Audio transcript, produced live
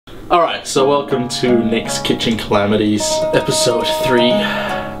Alright, so welcome to Nick's Kitchen Calamities, episode 3.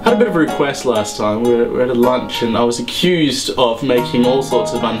 Had a bit of a request last time. We were at a lunch and I was accused of making all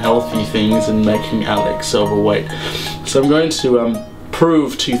sorts of unhealthy things and making Alex overweight. So I'm going to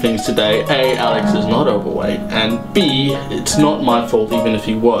prove two things today. A, Alex is not overweight, and B, it's not my fault even if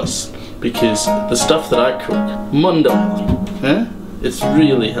he was. Because the stuff that I cook, mundo healthy, it's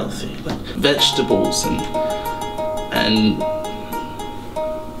really healthy. Like vegetables and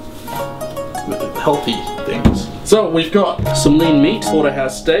healthy things. So we've got some lean meat,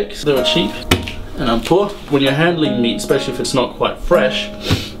 porterhouse steaks. They were cheap and I'm poor. When you're handling meat, especially if it's not quite fresh,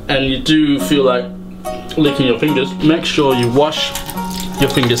 and you do feel like licking your fingers, make sure you wash your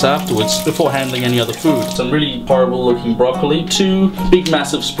fingers afterwards before handling any other food. Some really horrible looking broccoli, 2 big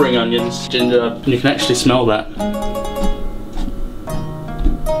massive spring onions, ginger, and you can actually smell that.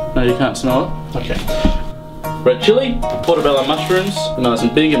 No, you can't smell it? Okay. Red chili, portobello mushrooms, nice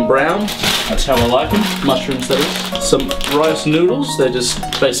and big and brown. That's how I like them, mushrooms that is. Some rice noodles, they're just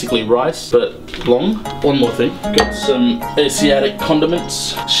basically rice, but long. One more thing, got some Asiatic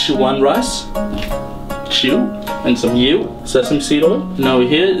condiments, Sichuan rice, chiu, and some yu, sesame seed oil. And over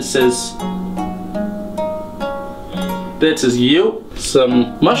here it says, there it says yu,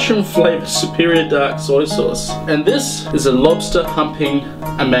 some mushroom flavored superior dark soy sauce. And this is a lobster humping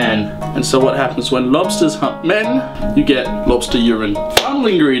a man. And so what happens when lobsters hump men, you get lobster urine. Final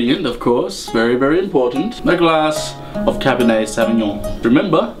ingredient, of course, very, very important, a glass of Cabernet Sauvignon.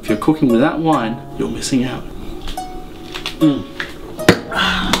 Remember, if you're cooking without wine, you're missing out.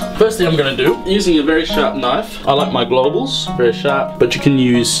 First thing I'm going to do, using a very sharp knife. I like my Globals, very sharp, but you can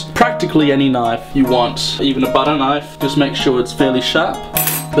use practically any knife you want. Even a butter knife, just make sure it's fairly sharp.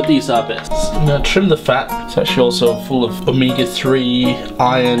 But these are best. I'm going to trim the fat. It's actually also full of omega-3,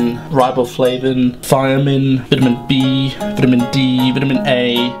 iron, riboflavin, thiamine, vitamin B, vitamin D, vitamin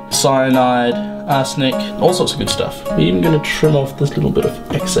A, cyanide, arsenic, all sorts of good stuff. I'm even going to trim off this little bit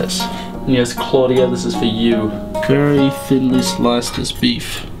of excess. And yes, Claudia, this is for you. Very thinly sliced as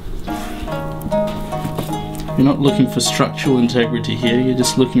beef. You're not looking for structural integrity here, you're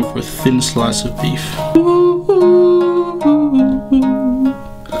just looking for a thin slice of beef.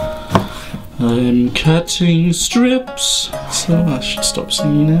 I'm cutting strips, so I should stop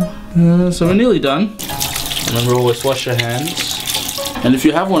singing now. So we're nearly done. Remember, always wash your hands. And if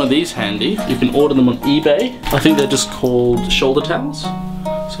you have one of these handy, you can order them on eBay. I think they're just called shoulder towels.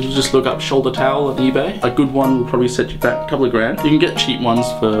 So you just look up shoulder towel on eBay. A good one will probably set you back a couple of grand. You can get cheap ones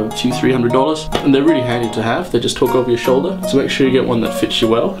for $200–300, and they're really handy to have. They just hook over your shoulder. So make sure you get one that fits you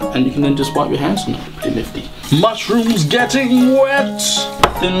well, and you can then just wipe your hands on it. Pretty nifty. Mushrooms getting wet.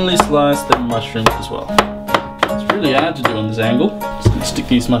 Thinly slice the mushrooms as well. It's really hard to do on this angle. Just gonna stick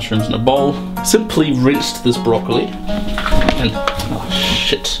these mushrooms in a bowl. Simply rinsed this broccoli. And, oh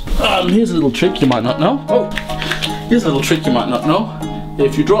shit. Here's a little trick you might not know. Here's a little trick you might not know.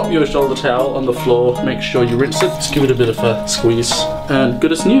 If you drop your shoulder towel on the floor, make sure you rinse it. Just give it a bit of a squeeze, and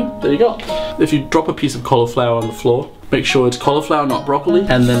good as new. There you go. If you drop a piece of cauliflower on the floor, make sure it's cauliflower, not broccoli,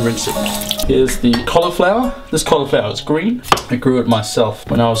 and then rinse it. Here's the cauliflower. This cauliflower is green. I grew it myself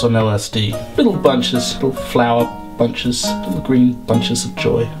when I was on LSD. Little bunches, little flower bunches, little green bunches of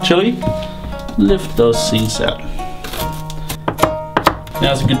joy. Chili, lift those seeds out.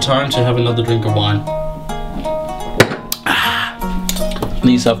 Now's a good time to have another drink of wine.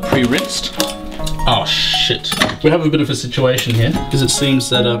 These are pre-rinsed. Oh shit. We have a bit of a situation here because it seems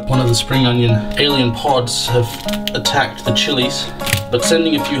that one of the spring onion alien pods have attacked the chilies. But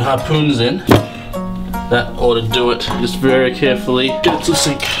sending a few harpoons in, that ought to do it. Just very carefully get it to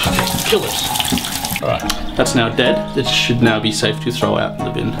sink. Okay, kill it. Alright, that's now dead. It should now be safe to throw out in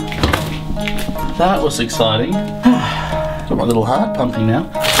the bin. That was exciting. Got my little heart pumping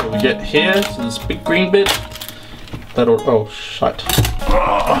now. So we get here, so this big green bit. That ought, oh shite.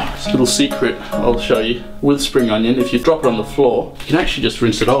 This little secret I'll show you. With spring onion, if you drop it on the floor, you can actually just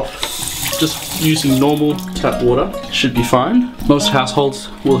rinse it off. Just using normal tap water should be fine. Most households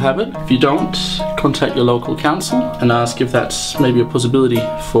will have it. If you don't, contact your local council and ask if that's maybe a possibility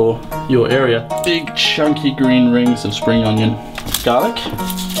for your area. Big chunky green rings of spring onion. Garlic.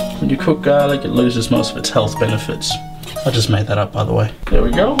 When you cook garlic, it loses most of its health benefits. I just made that up, by the way. There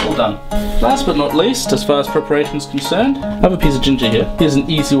we go, all done. Last but not least, as far as preparation is concerned, I have a piece of ginger here. Here's an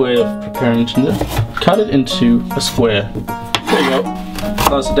easy way of preparing ginger. Cut it into a square. There you go.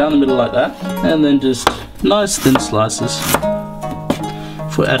 Slice it down the middle like that, and then just nice thin slices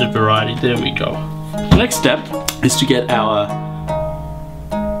for added variety. There we go. The next step is to get our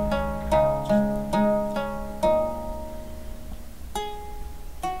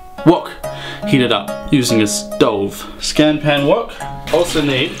wok heated up using a stove. Scan pan wok, Also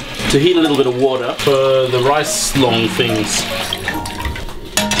need to heat a little bit of water for the rice long things.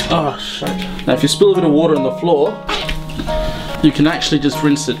 Oh shit. Now if you spill a bit of water on the floor, you can actually just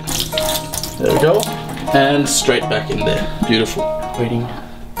rinse it. There we go. And straight back in there. Beautiful. Waiting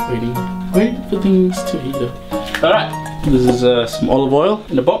for things to heat up. Alright, this is some olive oil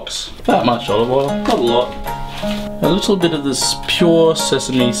in a box. That much olive oil, not a lot. A little bit of this pure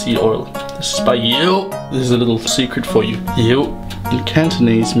sesame seed oil. This is by Yo. This is a little secret for you. Yo in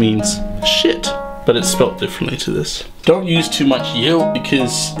Cantonese means shit, but it's spelt differently to this. Don't use too much yo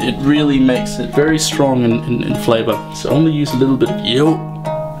because it really makes it very strong in flavor. So only use a little bit of yo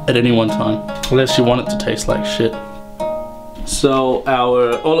at any one time, unless you want it to taste like shit. So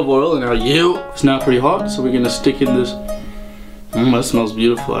our olive oil and our yo is now pretty hot, so we're gonna stick in this. That smells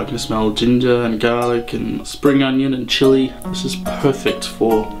beautiful. I can smell ginger and garlic and spring onion and chili. This is perfect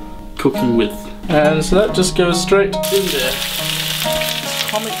for cooking with. And so that just goes straight in there. This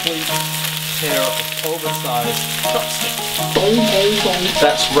comically pair of oversized chopsticks.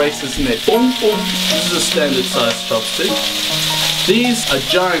 That's racist, isn't it? This is a standard size chopstick. These are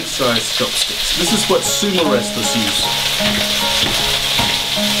giant size chopsticks. This is what sumo wrestlers use.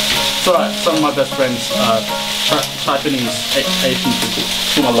 It's alright, some of my best friends are Taiwanese Asian people,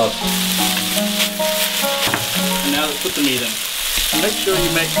 whom I love. And now let's put the meat in. Make sure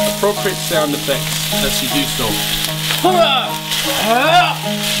you make appropriate sound effects as you do so.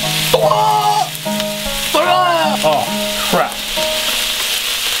 Oh crap.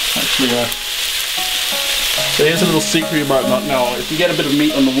 Actually, so here's a little secret you might not know. If you get a bit of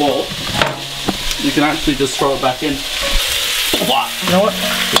meat on the wall, you can actually just throw it back in. You know what?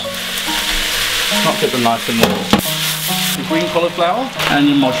 Not get the knife in there. The green cauliflower and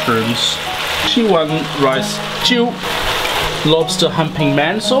your mushrooms. Chiwan rice chiu. Lobster humping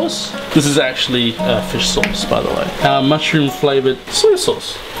man sauce. This is actually fish sauce, by the way. Mushroom flavored soy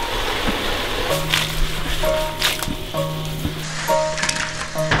sauce.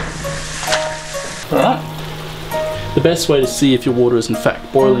 Alright. The best way to see if your water is in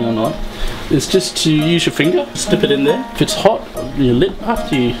fact boiling or not is just to use your finger, slip it in there. If it's hot, your lid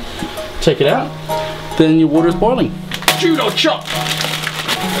after you take it out, then your water is boiling. Judo chop!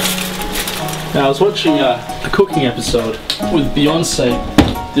 Now I was watching a cooking episode with Beyonce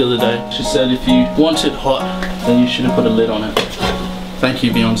the other day. She said if you want it hot, then you should have put a lid on it. Thank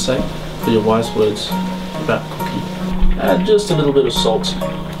you, Beyonce, for your wise words about cooking. Add just a little bit of salt,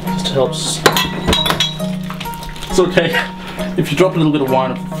 just to help. It's okay if you drop a little bit of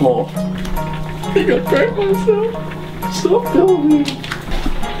wine off the floor. I think I drank myself. Stop filming me.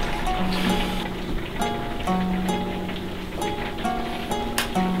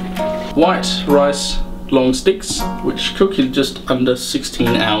 White rice long sticks, which cook in just under 16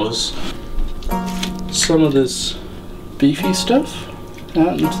 hours. Some of this beefy stuff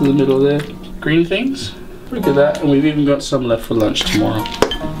out into the middle there. Green things. Look at that, and we've even got some left for lunch tomorrow.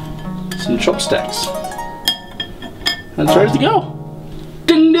 Some chopsticks. And it's ready to go.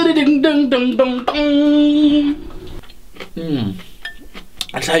 Ding ding ding ding ding ding ding.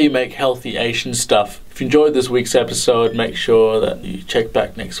 That's how you make healthy Asian stuff. If you enjoyed this week's episode, make sure that you check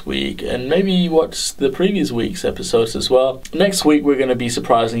back next week and maybe watch the previous week's episodes as well. Next week we're going to be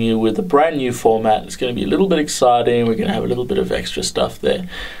surprising you with a brand new format. It's going to be a little bit exciting. We're going to have a little bit of extra stuff there.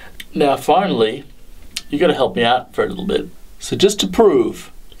 Now finally, you got to help me out for a little bit. So just to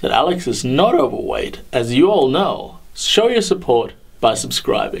prove that Alex is not overweight, as you all know, show your support by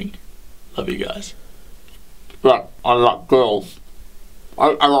subscribing. Love you guys. Yeah, I like girls.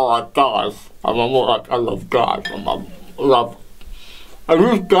 I don't like guys. I love guys. I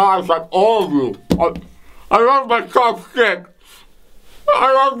love guys like all of you. I love my chopsticks.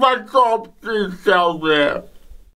 I love my chopsticks out there.